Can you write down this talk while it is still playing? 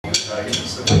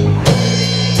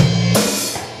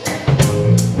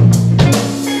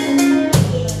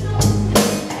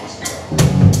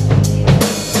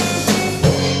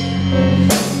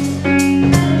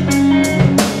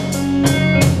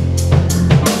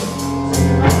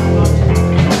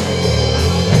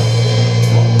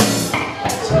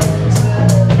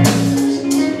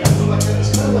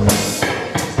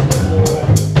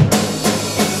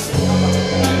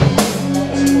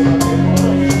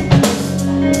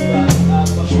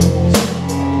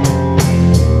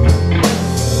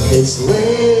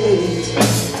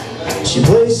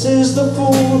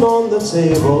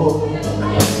table,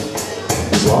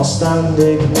 lost and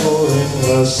ignoring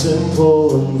her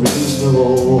simple and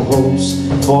reasonable hopes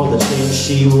for the change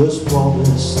she was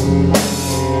promised.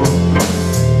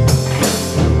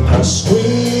 Her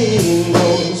scream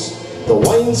goes, the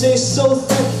wine tastes so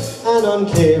thick and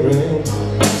uncaring,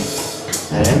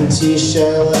 an empty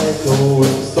shell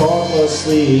echoing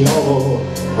thoughtlessly hollow.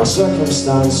 Her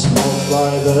circumstance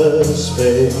multiply the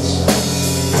space.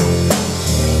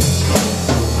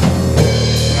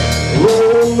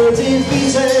 Rome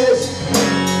defeated,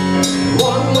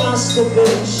 one last to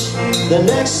finish, the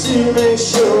next to make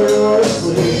sure you're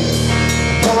asleep.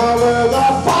 Cover the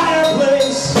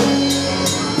fireplace,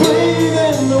 breathe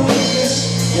in the weakness,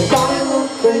 your final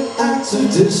great act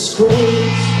of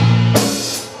disgrace.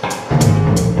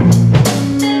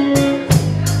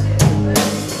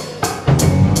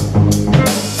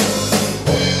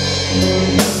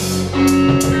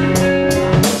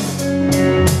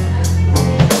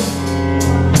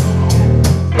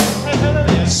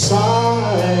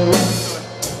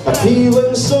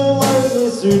 Appealing so loudly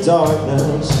through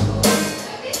darkness,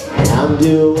 an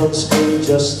ambulance crew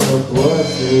just a blur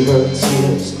through her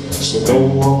tears. She no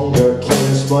longer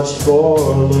cares much for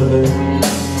living.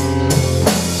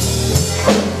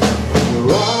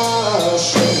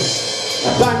 Rushing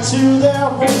back to their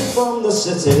home from the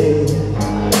city,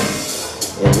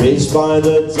 enraged by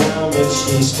the damage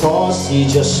she's caused, he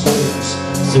just screams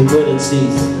through gritted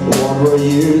teeth, what were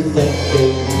you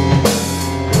thinking?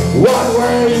 What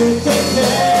were you thinking?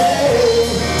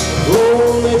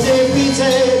 Only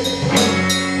defeated,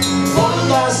 one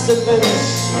last to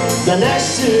finish, the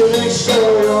next to make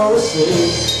sure you're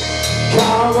asleep.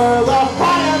 Cover the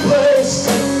fireplace,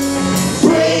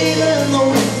 breathe in the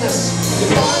weakness, your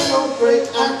final great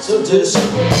act of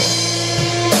disgrace.